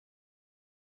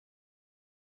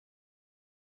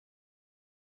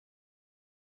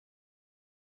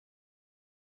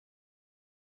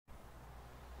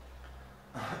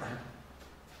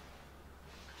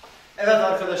Evet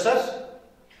arkadaşlar,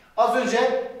 az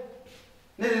önce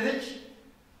ne dedik?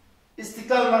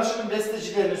 İstiklal Marşı'nın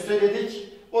bestecilerini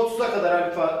söyledik. 30'a kadar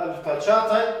Ali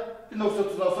Çağatay,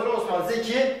 1930'dan sonra Osman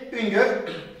Zeki Üngör.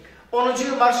 10.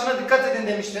 yıl marşına dikkat edin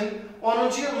demiştim. 10.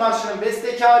 yıl marşının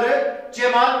bestekarı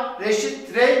Cemal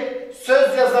Reşit Rey,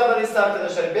 söz yazarları ise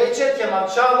arkadaşlar Behçet Kemal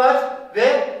Çağlar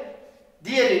ve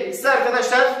diğeri ise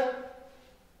arkadaşlar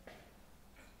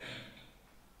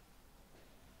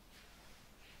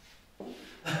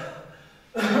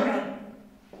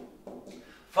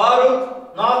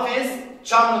Faruk Nafiz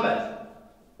Çamlıbel.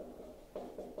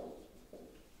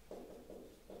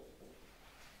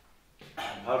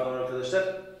 Pardon arkadaşlar.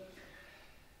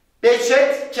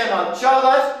 Behçet Kemal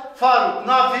Çağlar, Faruk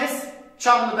Nafiz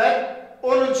Çamlıbel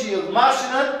 10. yıl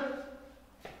marşının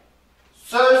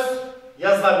söz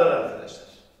yazarları arkadaşlar.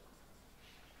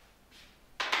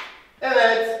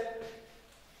 Evet.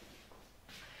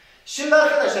 Şimdi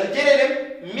arkadaşlar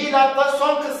gelelim milatta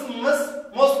son kısmımız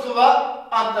Moskova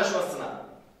Antlaşması'na.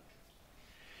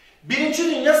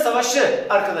 Birinci Dünya Savaşı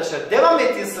arkadaşlar devam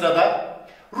ettiği sırada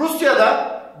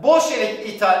Rusya'da Bolşevik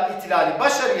ihtilali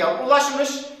başarıya ulaşmış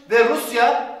ve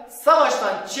Rusya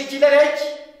savaştan çekilerek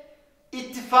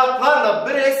ittifaklarla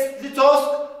Brest-Litovsk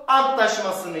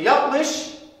Antlaşması'nı yapmış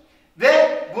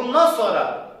ve bundan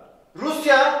sonra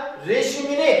Rusya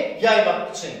rejimini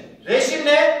yaymak için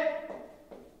rejimle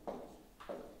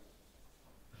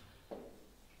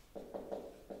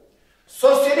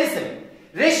sosyalizm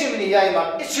rejimini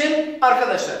yaymak için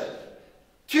arkadaşlar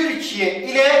Türkiye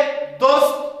ile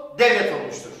dost devlet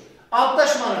olmuştur.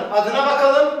 Antlaşmanın adına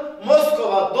bakalım.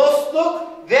 Moskova Dostluk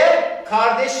ve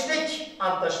Kardeşlik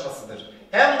Antlaşması'dır.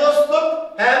 Hem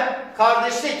dostluk hem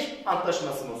kardeşlik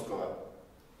antlaşması Moskova.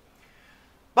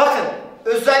 Bakın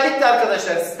özellikle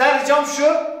arkadaşlar sizden ricam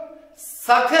şu,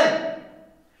 sakın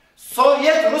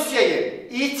Sovyet Rusya'yı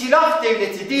İtilaf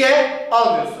Devleti diye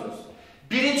almıyorsunuz.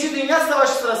 Birinci Dünya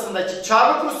Savaşı sırasındaki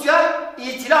Çarlık Rusya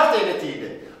İtilaf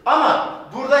Devleti'ydi. Ama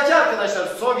buradaki arkadaşlar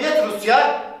Sovyet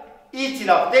Rusya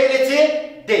İtilaf Devleti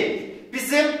değil.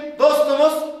 Bizim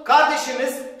dostumuz,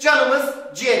 kardeşimiz, canımız,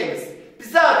 ciğerimiz.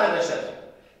 Bize arkadaşlar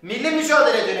milli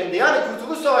mücadele döneminde yani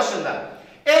Kurtuluş Savaşı'nda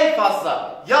en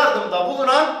fazla yardımda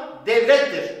bulunan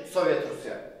devlettir Sovyet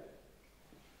Rusya.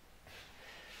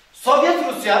 Sovyet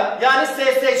Rusya yani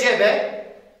SSCB,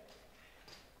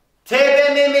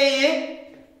 TBMM'yi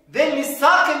ve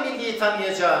Misak-ı Milli'yi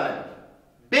tanıyacağını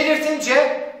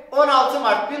belirtince 16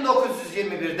 Mart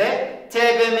 1921'de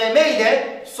TBMM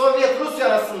ile Sovyet Rusya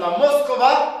arasında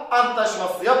Moskova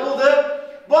Antlaşması yapıldı.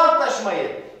 Bu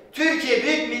antlaşmayı Türkiye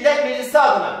Büyük Millet Meclisi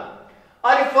adına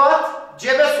Ali Fuat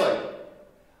Cebesoy,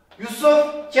 Yusuf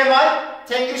Kemal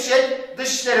Tengirşek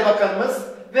Dışişleri Bakanımız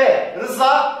ve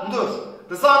Rıza Nur.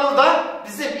 Rıza Nur da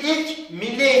bizim ilk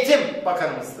Milli Eğitim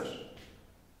Bakanımızdır.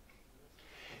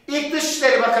 İlk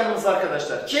Dışişleri Bakanımız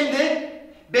arkadaşlar kimdi?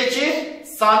 Bekir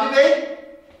Sami Bey.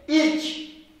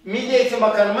 İlk Milli Eğitim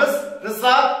Bakanımız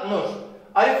Rıza Nur.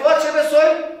 Ali Fuat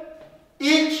Cebesoy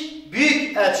ilk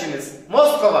Büyükelçimiz,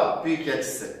 Moskova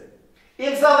Büyükelçisi.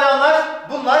 İmzalayanlar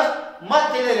bunlar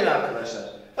maddelerin arkadaşlar.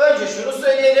 Önce şunu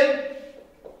söyleyelim.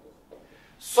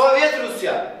 Sovyet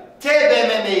Rusya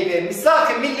TBMM'yi ve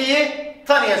Misak-ı Milli'yi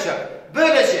tanıyacak.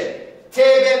 Böylece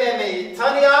TBMM'yi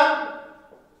tanıyan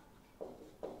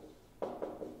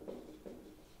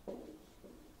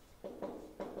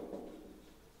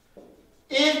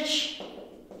ilk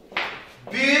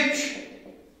büyük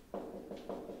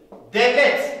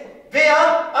devlet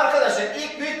veya arkadaşlar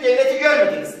ilk büyük devleti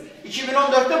görmediniz.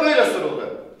 2014'te böyle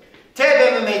soruldu.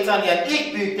 TBMM'yi tanıyan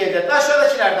ilk büyük devlet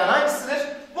aşağıdakilerden hangisidir?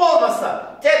 Bu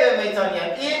olmasa TBMM'yi tanıyan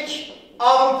ilk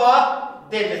Avrupa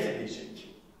devleti diyecek.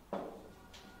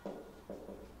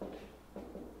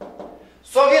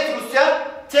 Sovyet Rusya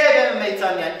TBMM'yi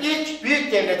tanıyan ilk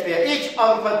büyük devlet veya ilk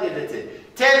Avrupa devleti.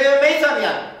 TBMM'yi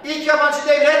tanıyan ilk yabancı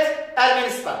devlet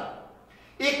Ermenistan.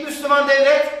 İlk Müslüman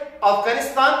devlet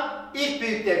Afganistan. İlk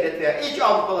büyük devlet veya ilk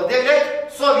Avrupalı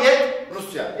devlet Sovyet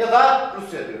Rusya ya da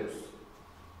Rusya diyoruz.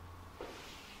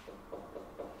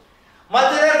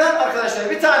 Maddelerden arkadaşlar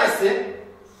bir tanesi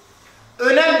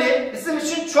önemli, bizim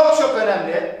için çok çok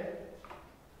önemli.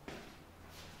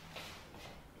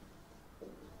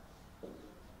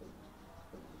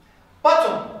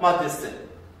 Batum maddesi.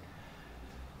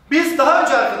 Biz daha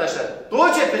önce arkadaşlar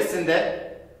Doğu cephesinde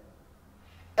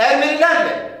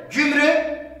Ermenilerle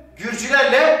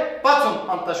Gürcülerle Batum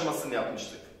Antlaşması'nı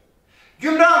yapmıştık.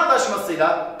 Gümrü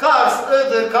Antlaşması'yla Kars,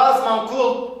 Iğdır, Kazman,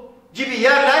 Kul gibi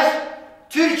yerler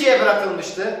Türkiye'ye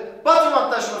bırakılmıştı. Batum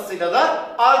Antlaşması'yla da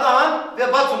Ardahan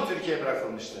ve Batum Türkiye'ye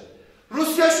bırakılmıştı.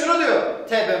 Rusya şunu diyor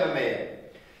TBMM'ye.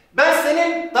 Ben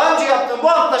senin daha önce yaptığın bu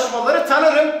antlaşmaları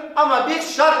tanırım ama bir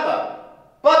şartla.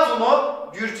 Batum'u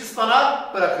Gürcistan'a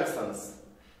bırakırsanız.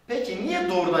 Peki niye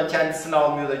doğrudan kendisini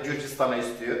almıyor da Gürcistan'a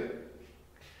istiyor?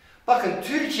 Bakın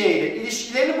Türkiye ile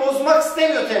ilişkilerini bozmak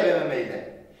istemiyor TBMM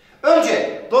ile.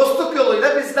 Önce dostluk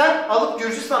yoluyla bizden alıp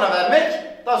Gürcistan'a vermek,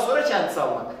 daha sonra kendisi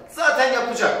almak. Zaten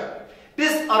yapacak.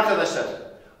 Biz arkadaşlar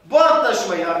bu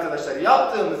antlaşmayı arkadaşlar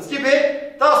yaptığımız gibi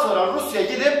daha sonra Rusya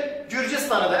gidip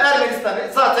Gürcistan'ı da Ermenistan'ı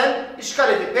zaten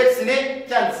işgal edip hepsini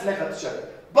kendisine katacak.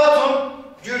 Batum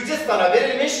Gürcistan'a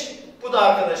verilmiş. Bu da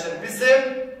arkadaşlar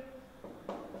bizim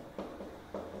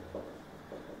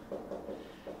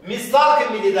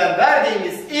Misak-ı Milli'den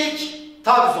verdiğimiz ilk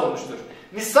taviz olmuştur.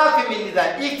 Misak-ı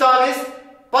Milli'den ilk taviz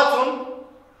Batum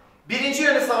 1.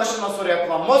 Yunan Savaşı'ndan sonra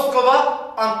yapılan Moskova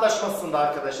Antlaşması'nda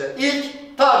arkadaşlar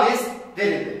ilk taviz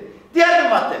verildi. Diğer bir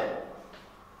madde.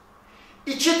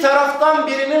 İki taraftan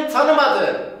birinin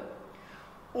tanımadığı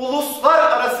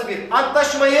uluslararası bir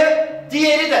antlaşmayı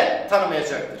diğeri de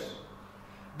tanımayacaktır.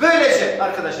 Böylece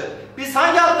arkadaşlar biz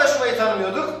hangi antlaşmayı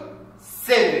tanımıyorduk?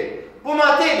 Sevr'i. Bu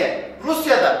maddeyle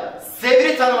Rusya'da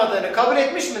Sevr'i tanımadığını kabul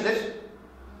etmiş midir?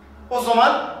 O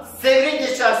zaman Sevr'in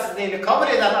geçersizliğini kabul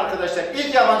eden arkadaşlar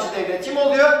ilk yabancı devlet kim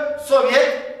oluyor?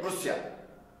 Sovyet Rusya.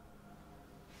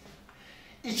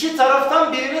 İki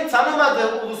taraftan birinin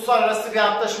tanımadığı uluslararası bir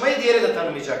antlaşmayı diğeri de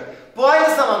tanımayacak. Bu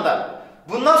aynı zamanda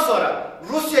bundan sonra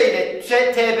Rusya ile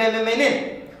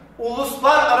TBMM'nin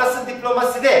uluslararası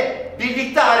diplomaside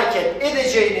birlikte hareket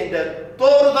edeceğinin de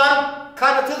doğrudan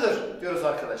kanıtıdır diyoruz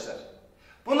arkadaşlar.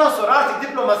 Bundan sonra artık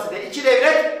diplomaside iki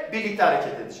devlet birlikte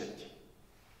hareket edecek.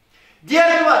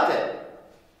 Diğer bir madde.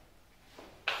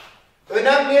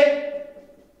 Önemli.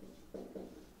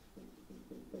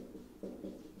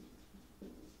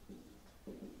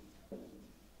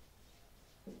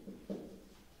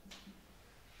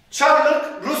 Çarlık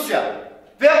Rusya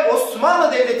ve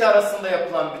Osmanlı Devleti arasında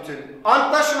yapılan bütün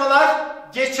antlaşmalar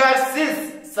geçersiz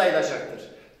sayılacaktır.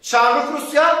 Çarlık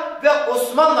Rusya ve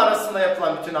Osmanlı arasında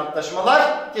yapılan bütün antlaşmalar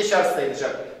geçersiz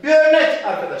sayılacak. Bir örnek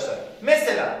arkadaşlar.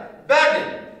 Mesela Berlin.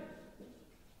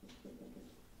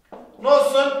 Ne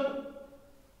olsun?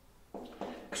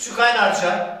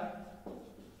 Küçükhaynarca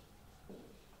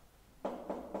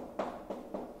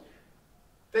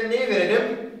ve neyi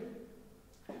verelim?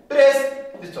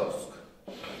 Brest-Litovsk.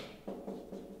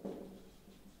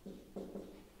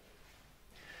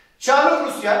 Çarlık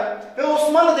Rusya ve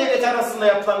Osmanlı Devleti arasında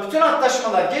yapılan bütün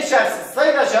antlaşmalar geçersiz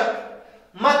sayılacak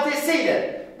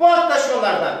maddesiyle bu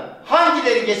antlaşmalardan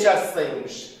hangileri geçersiz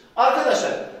sayılmış?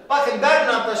 Arkadaşlar bakın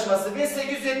Berlin Antlaşması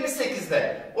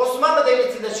 1878'de Osmanlı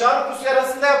Devleti ile Çarlık Rusya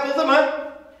arasında yapıldı mı?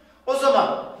 O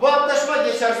zaman bu antlaşma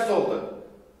geçersiz oldu.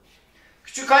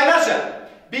 Küçükhaynarca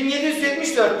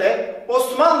 1774'te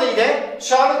Osmanlı ile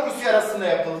Çarlık Rusya arasında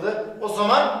yapıldı. O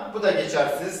zaman bu da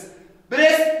geçersiz.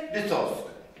 Brest-Litovsk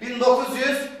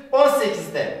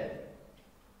 1918'de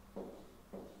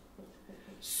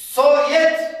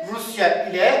Sovyet Rusya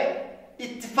ile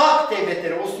İttifak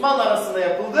devletleri Osmanlı arasında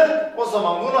yapıldı. O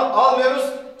zaman bunu almıyoruz.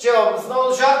 Cevabımız ne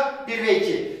olacak? 1 ve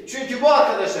 2. Çünkü bu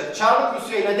arkadaşlar Çarlık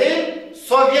Rusya ile değil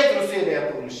Sovyet Rusya ile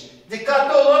yapılmış.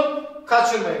 Dikkatli olun.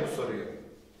 Kaçırmayın bu soruyu.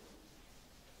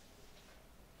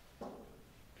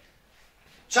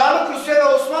 Çarlık Rusya ve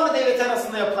Osmanlı Devleti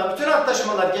arasında yapılan bütün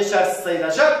antlaşmalar geçersiz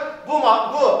sayılacak. Bu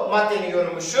maddenin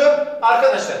yorumu şu.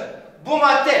 Arkadaşlar bu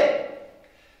madde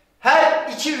her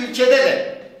iki ülkede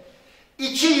de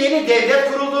iki yeni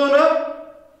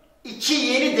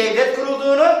devlet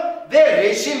kurulduğunu ve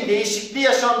rejim değişikliği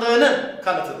yaşandığının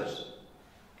kanıtıdır.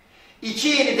 İki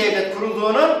yeni devlet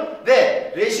kurulduğunun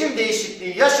ve rejim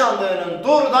değişikliği yaşandığının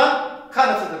doğrudan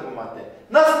kanıtıdır bu madde.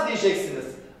 Nasıl diyeceksiniz?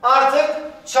 Artık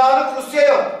Çarlık Rusya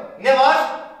yok. Ne var?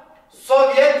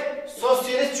 Sovyet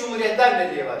Sosyalist Cumhuriyetler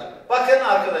Birliği var. Bakın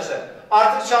arkadaşlar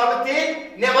artık Çarlık değil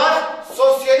ne var?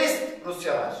 Sosyalist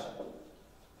Rusya var.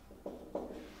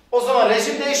 O zaman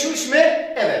rejim değişmiş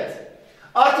mi? Evet.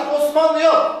 Artık Osmanlı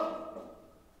yok.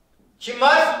 Kim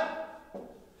var?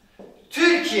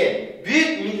 Türkiye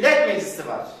Büyük Millet Meclisi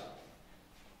var.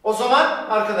 O zaman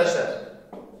arkadaşlar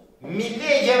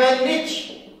milli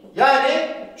egemenlik yani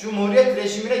Cumhuriyet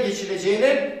rejimine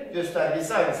geçileceğinin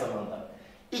göstergesi aynı zamanda.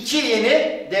 İki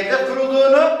yeni devlet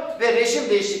kurulduğunu ve rejim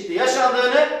değişikliği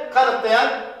yaşandığını kanıtlayan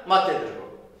maddedir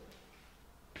bu.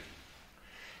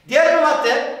 Diğer bir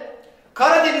madde,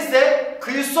 Karadeniz'de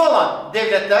kıyısı olan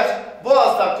devletler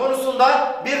Boğazlar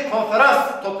konusunda bir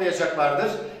konferans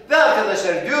toplayacaklardır. Ve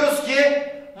arkadaşlar diyoruz ki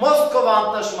Moskova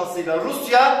Antlaşması'yla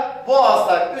Rusya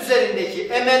Boğazlar üzerindeki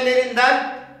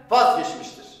emellerinden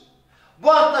vazgeçmiştir.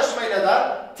 Bu antlaşmayla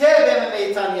da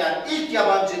TBMM'yi tanıyan ilk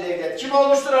yabancı devlet kim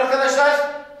olmuştur arkadaşlar?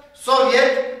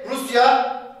 Sovyet,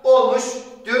 Rusya olmuş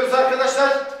diyoruz arkadaşlar.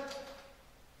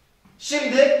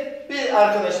 Şimdi bir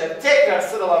arkadaşlar tekrar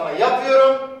sıralama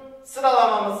yapıyorum.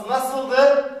 Sıralamamız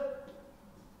nasıldı?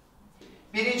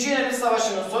 Birinci İnönü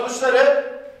Savaşı'nın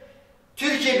sonuçları: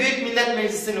 Türkiye Büyük Millet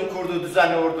Meclisi'nin kurduğu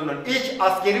düzenli ordunun ilk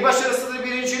askeri başarısıdır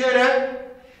birinci İnönü.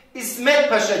 İsmet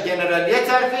Paşa generalliğe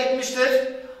terfi etmiştir.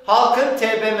 Halkın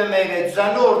TBMM'ye ve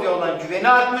düzenli orduya olan güveni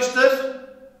artmıştır.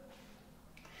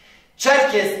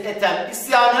 Çerkez Etem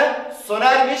isyanı sona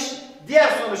ermiş. Diğer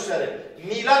sonuçları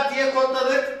milat diye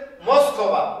kodladık.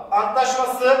 Moskova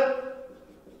Antlaşması.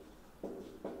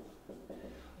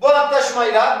 Bu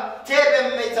antlaşmayla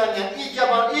TBMM'yi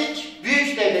tanıyan ilk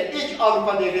büyük devlet, ilk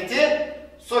Avrupa devleti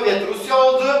Sovyet Rusya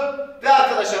oldu. Ve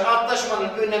arkadaşlar antlaşmanın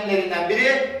önemlerinden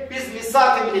biri, biz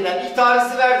Misak-ı Milli'den ilk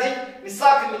tavsiye verdik.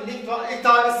 Misak-ı Milli ilk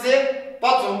tavsiyesi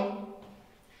Batum.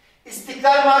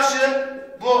 İstiklal Marşı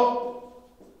bu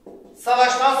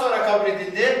savaştan sonra kabul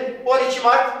edildi. 12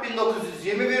 Mart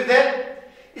 1921'de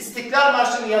İstiklal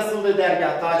Marşı'nın yazıldığı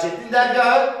dergah Taceddin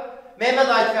Dergahı. Mehmet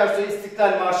Akif Ersoy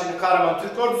İstiklal Marşı'nı Kahraman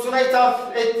Türk Ordusu'na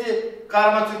ithaf etti.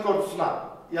 Kahraman Türk Ordusu'na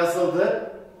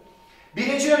yazıldı.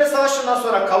 Birinci İnönü Savaşı'ndan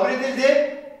sonra kabul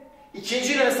edildi.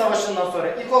 İkinci İnönü Savaşı'ndan sonra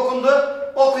ilk okundu.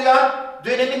 Okuyan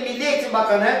dönemin Milli Eğitim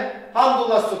Bakanı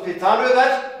Hamdullah Subhi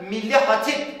Tanrıöver, Milli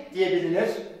Hatip diye bilinir.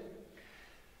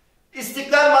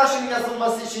 İstiklal Marşı'nın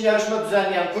yazılması için yarışma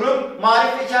düzenleyen kurum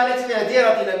Marif ve Kehaneti veya diğer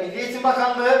adıyla Milli Eğitim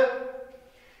Bakanlığı.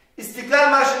 İstiklal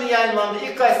Marşı'nın yayınlandığı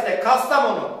ilk gazete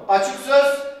Kastamonu Açık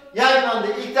Söz,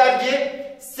 yayınlandığı ilk dergi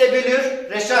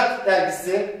Sebülür Reşat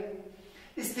dergisi.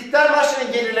 İstiklal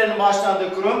Marşı'nın gelirlerinin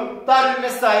bağışlandığı kurum Darül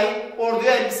Mesai,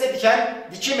 orduya elbise diken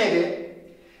dikim evi.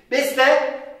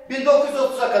 Beste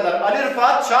 1930'a kadar Ali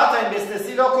Rıfat Çağatay'ın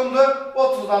bestesiyle okundu.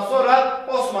 30'dan sonra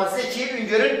Osman Zeki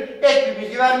Üngör'ün ek bir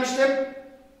bilgi vermiştim.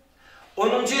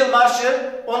 10. Yıl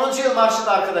Marşı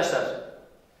da arkadaşlar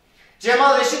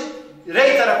Cemal Reşit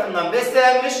Rey tarafından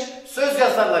bestelenmiş. Söz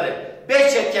yazarları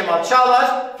Behçet Kemal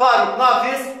Çağlar, Faruk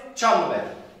Nafiz Çamlıbel.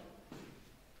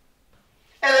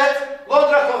 Evet,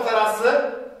 Londra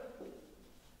Konferansı.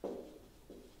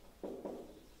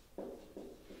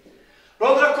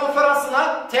 Londra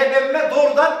Konferansı'na TBMM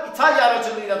doğrudan İtalya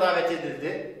aracılığıyla davet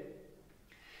edildi.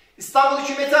 İstanbul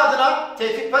Hükümeti adına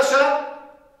Tevfik Paşa,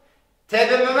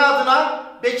 TBMM adına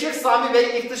Bekir Sami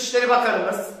Bey İlk Dışişleri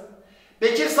Bakanımız.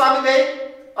 Bekir Sami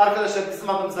Bey arkadaşlar bizim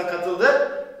adımıza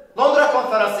katıldı. Londra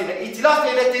Konferansı ile İtilaf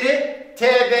Devletleri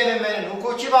TBMM'nin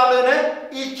hukuki varlığını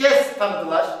ilk kez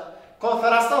tanıdılar.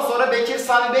 Konferanstan sonra Bekir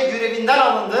Sami Bey görevinden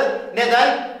alındı.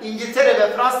 Neden? İngiltere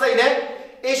ve Fransa ile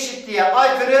eşitliğe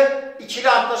aykırı ikili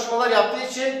antlaşmalar yaptığı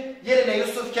için yerine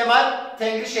Yusuf Kemal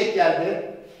Tengrişek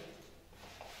geldi.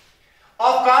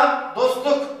 Afgan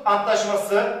Dostluk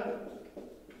Antlaşması.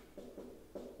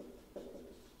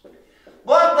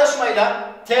 Bu antlaşmayla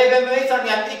TBMM'yi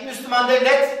tanıyan ilk Müslüman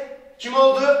devlet kim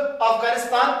oldu?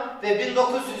 Afganistan ve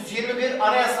 1921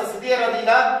 Anayasası diğer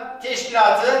adıyla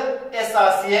Teşkilat-ı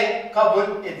Esasiye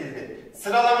kabul edildi.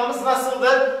 Sıralamamız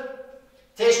nasıldı?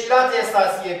 Teşkilat-ı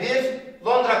Esasiye 1,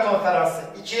 Londra Konferansı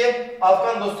 2,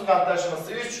 Afgan Dostluk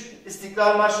Antlaşması 3,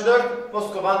 İstiklal Marşı 4,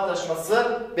 Moskova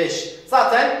Antlaşması 5.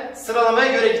 Zaten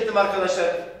sıralamaya göre gittim arkadaşlar.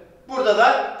 Burada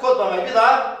da kodlamayı bir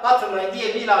daha hatırlayın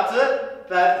diye milatı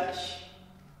verdik.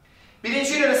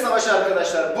 Birinci İnönü Savaşı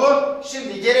arkadaşlar bu.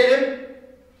 Şimdi gelelim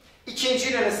İkinci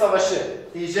İnönü Savaşı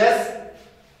diyeceğiz.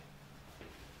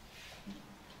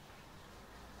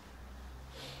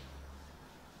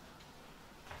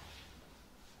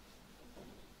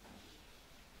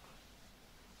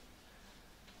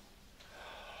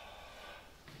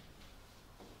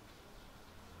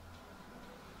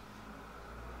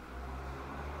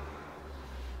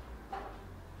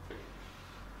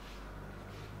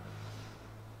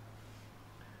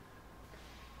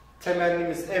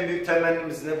 Temennimiz, en büyük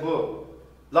temennimiz ne bu?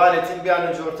 Lanetin bir an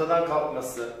önce ortadan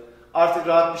kalkması, artık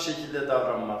rahat bir şekilde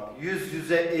davranmak, yüz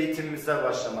yüze eğitimimize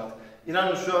başlamak.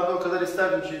 İnanın şu anda o kadar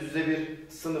isterdim ki yüz yüze bir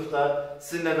sınıfta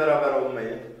sizinle beraber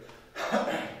olmayı.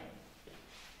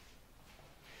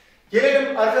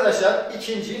 Gelelim arkadaşlar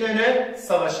İkinci İnönü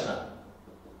Savaşı'na.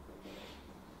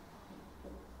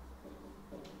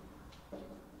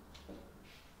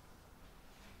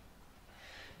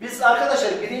 Biz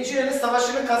arkadaşlar Birinci İnönü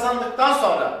Savaşı'nı kazandıktan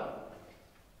sonra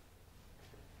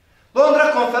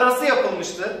Londra Konferansı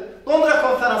yapılmıştı. Londra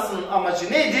Konferansı'nın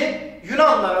amacı neydi?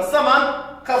 Yunanlara zaman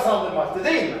kazandırmaktı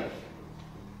değil mi?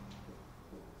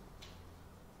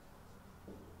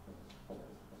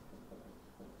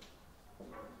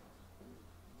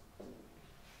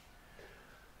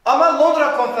 Ama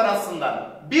Londra Konferansı'ndan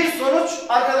bir sonuç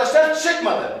arkadaşlar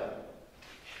çıkmadı.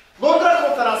 Londra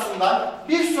Konferansı'ndan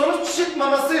bir sonuç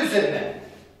çıkmaması üzerine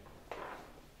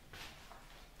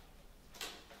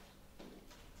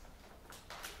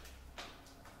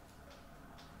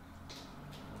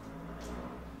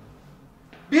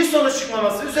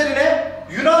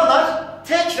Yunanlar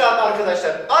tekrar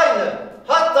arkadaşlar aynı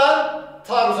hattan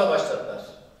taarruza başladılar.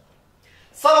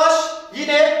 Savaş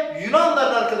yine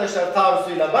Yunanların arkadaşlar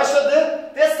taarruzuyla başladı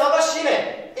ve savaş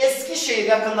yine Eskişehir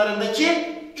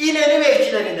yakınlarındaki İnönü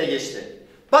mevkilerinde geçti.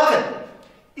 Bakın,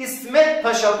 İsmet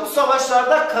Paşa bu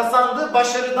savaşlarda kazandığı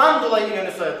başarıdan dolayı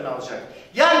İnönü soyadını alacak.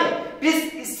 Yani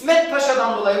biz İsmet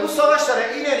Paşa'dan dolayı bu savaşlara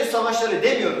İnönü savaşları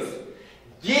demiyoruz.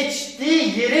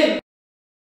 Geçtiği yerin,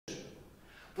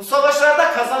 bu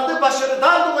savaşlarda kazandığı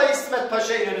başarıdan dolayı İsmet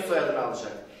Paşa İnönü soyadını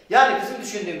alacak. Yani bizim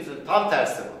düşündüğümüzün tam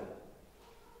tersi bu.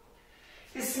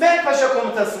 İsmet Paşa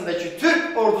komutasındaki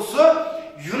Türk ordusu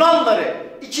Yunanları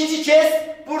ikinci kez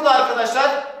burada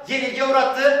arkadaşlar yenilgiye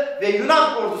uğrattı ve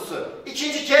Yunan ordusu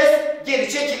ikinci kez geri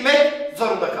çekilmek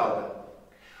zorunda kaldı.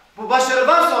 Bu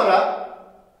başarıdan sonra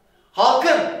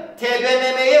halkın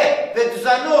TBMM'ye ve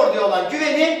düzenli orduya olan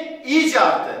güveni iyice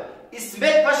arttı.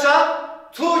 İsmet Paşa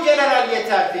Tuğgeneralliğe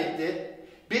terfi etti.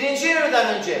 Birinci İnönü'den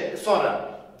önce sonra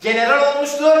general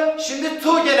olmuştu. Şimdi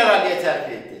Tuğgeneralliğe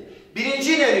terfi etti.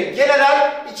 Birinci İnönü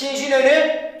general, ikinci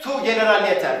İnönü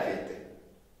Tuğgeneralliğe terfi etti.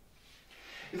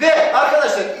 Ve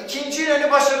arkadaşlar ikinci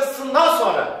İnönü başarısından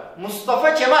sonra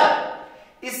Mustafa Kemal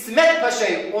İsmet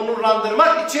Paşa'yı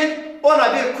onurlandırmak için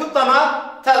ona bir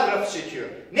kutlama telgrafı çekiyor.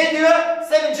 Ne diyor?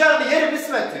 Senin canını yerim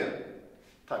İsmet diyor.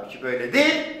 Tabii ki böyle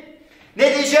değil.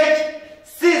 Ne diyecek?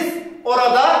 Siz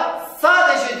orada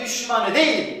sadece düşmanı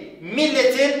değil,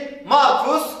 milletin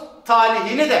makus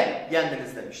talihini de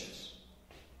yendiniz demiştir.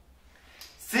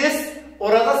 Siz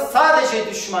orada sadece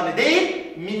düşmanı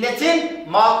değil, milletin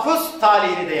makus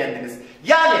talihini de yendiniz.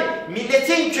 Yani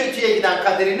milletin kötüye giden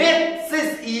kaderini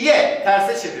siz iyiye,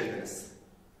 terse çevirdiniz.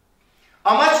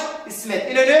 Amaç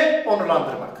İsmet İnönü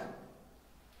onurlandırmak.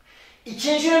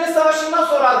 İkinci İnönü Savaşı'ndan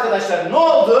sonra arkadaşlar ne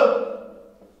oldu?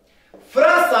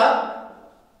 Fransa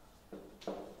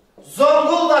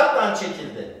Zonguldak'tan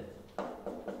çekildi.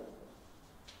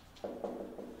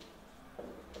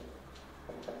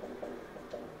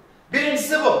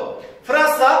 Birincisi bu.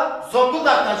 Fransa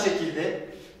Zonguldak'tan çekildi.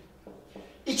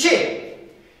 2.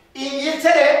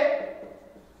 İngiltere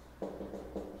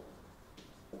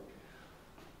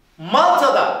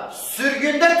Malta'da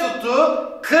sürgünde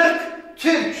tuttuğu 40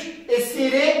 Türk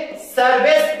esiri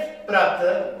serbest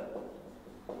bıraktı.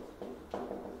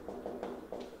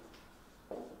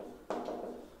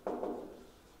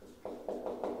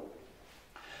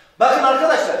 Bakın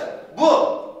arkadaşlar,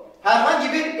 bu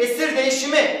herhangi bir esir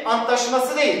değişimi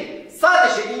antlaşması değil.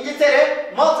 Sadece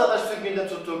İngiltere Malta'da sürgünde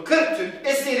tuttuğu 40 Türk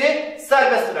esiri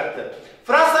serbest bıraktı.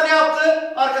 Fransa ne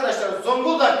yaptı? Arkadaşlar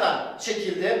Zonguldak'tan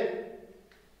çekildi.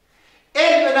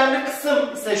 En önemli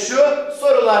kısım ise şu,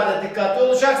 sorularda dikkatli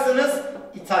olacaksınız.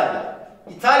 İtalya.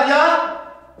 İtalya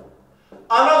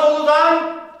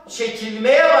Anadolu'dan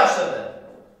çekilmeye başladı.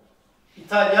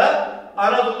 İtalya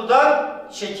Anadolu'dan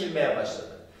çekilmeye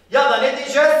başladı. Ya da ne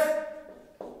diyeceğiz?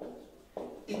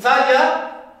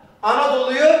 İtalya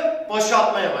Anadolu'yu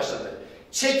boşaltmaya başladı.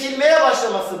 Çekilmeye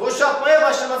başlaması, boşaltmaya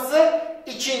başlaması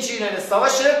İkinci İnönü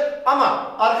Savaşı.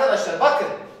 Ama arkadaşlar bakın,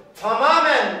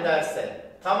 tamamen derse,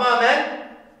 tamamen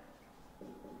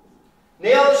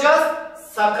neyi alacağız?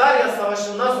 Sakarya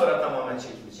Savaşı'ndan sonra tamamen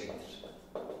çekilecektir.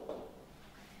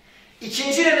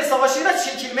 İkinci İnönü Savaşı'yla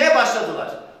çekilmeye başladılar.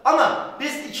 Ama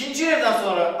biz ikinci İnönü'den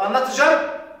sonra anlatacağım,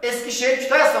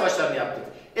 Eskişehir-Kütahya Savaşlarını yaptık.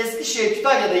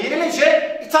 Eskişehir-Kütahya'da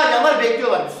yenilince İtalyanlar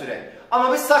bekliyorlar bir süre.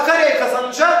 Ama biz Sakarya'yı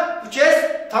kazanınca bu kez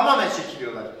tamamen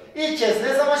çekiliyorlar. İlk kez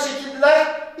ne zaman çekildiler?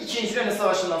 İkinci İnönü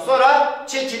Savaşı'ndan sonra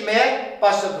çekilmeye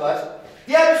başladılar.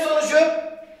 Diğer bir sonucu,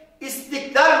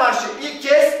 İstiklal Marşı ilk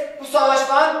kez bu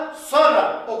savaştan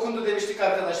sonra okundu demiştik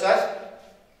arkadaşlar.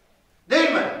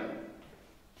 Değil mi?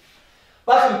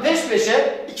 Bakın peş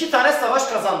peşe 2 tane savaş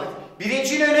kazandık.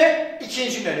 Birinci İnönü,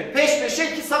 ikinci İnönü. Peş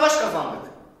peşe 2 savaş kazandık.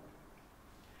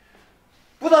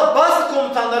 Bu da bazı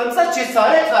komutanlarımıza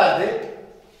cesaret verdi.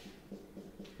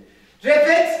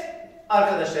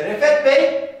 Arkadaşlar Refet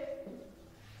Bey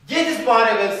Gediz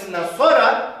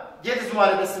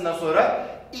Muharebesi'nden sonra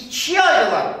ikiye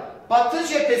ayrılan Batı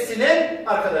cephesinin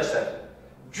arkadaşlar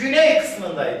Güney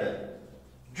kısmındaydı.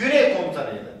 Güney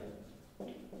komutanıydı.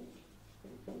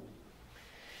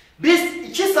 Biz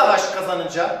 2 savaş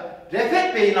kazanınca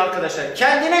Refet Bey'in arkadaşlar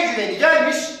kendine güveni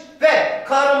gelmiş ve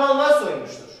kahramanlığa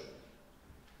soyunmuştur.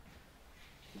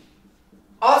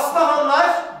 Aslıhanlar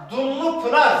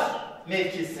Dumlupınar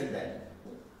mevkisinde.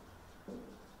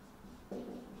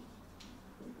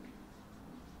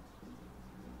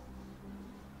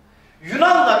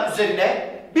 Yunanlılar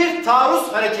üzerine bir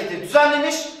taarruz hareketi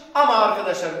düzenlemiş ama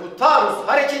arkadaşlar bu taarruz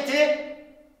hareketi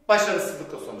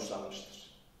başarısızlıkla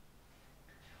sonuçlanmıştır.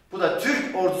 Bu da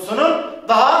Türk ordusunun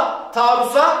daha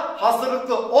taarruza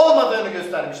hazırlıklı olmadığını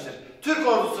göstermiştir. Türk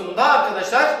ordusunun da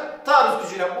arkadaşlar taarruz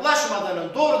gücüne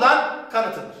ulaşmadığının doğrudan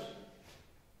kanıtıdır.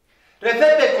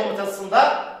 Refet Bey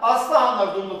komutasında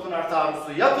Aslıhanlar Dumlupınar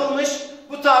taarruzu yapılmış.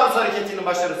 Bu taarruz hareketinin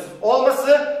başarısız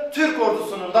olması Türk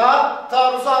ordusunun daha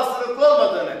taarruza hazırlıklı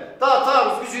olmadığını, daha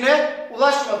taarruz gücüne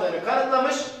ulaşmadığını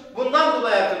kanıtlamış. Bundan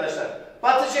dolayı arkadaşlar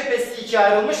Batı cephesi ikiye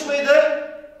ayrılmış mıydı?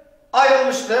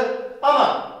 Ayrılmıştı.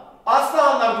 Ama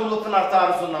Aslıhanlar Dumlupınar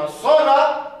taarruzundan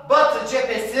sonra Batı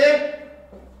cephesi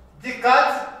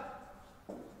dikkat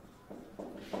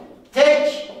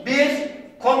tek bir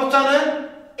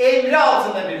komutanın emri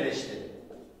altında birleşti.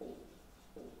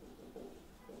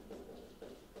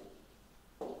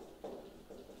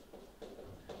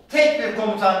 Tek bir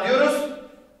komutan diyoruz.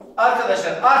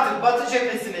 Arkadaşlar artık Batı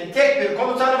cephesinin tek bir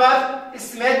komutanı var.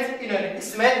 İsmet İnönü,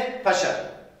 İsmet Paşa.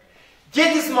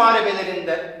 Gediz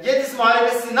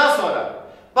Muharebesi'nden sonra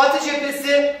Batı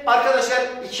cephesi arkadaşlar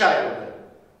ikiye ayrıldı.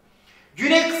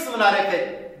 Güney kısmına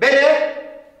Refet Bey'le,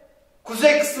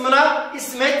 kuzey kısmına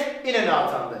İsmet İnönü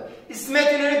atandı.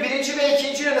 İsmet İnönü 1. ve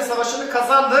 2. İnönü Savaşı'nı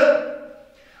kazandı.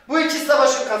 Bu iki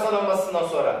savaşın kazanılmasından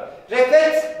sonra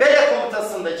Refet Bey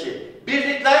komutasındaki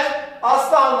birlikler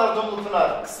Aslıhanlar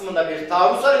Dumlupınar kısmında bir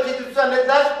taarruz hareketi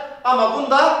düzenlediler ama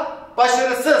bunda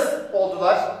başarısız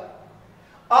oldular.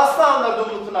 Aslıhanlar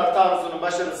Dumlupınar taarruzunun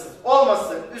başarısız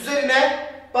olması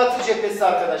üzerine Batı cephesi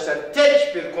arkadaşlar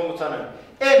tek bir komutanın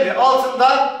emri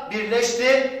altında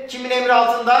birleşti. Kimin emri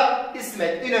altında?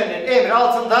 İsmet İnönü'nün emri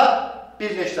altında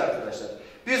birleşti arkadaşlar.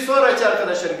 Bir sonraki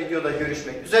arkadaşlar videoda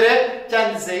görüşmek üzere.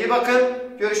 Kendinize iyi bakın.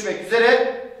 Görüşmek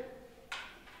üzere.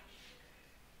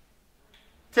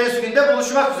 Test günde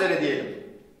buluşmak üzere diyelim.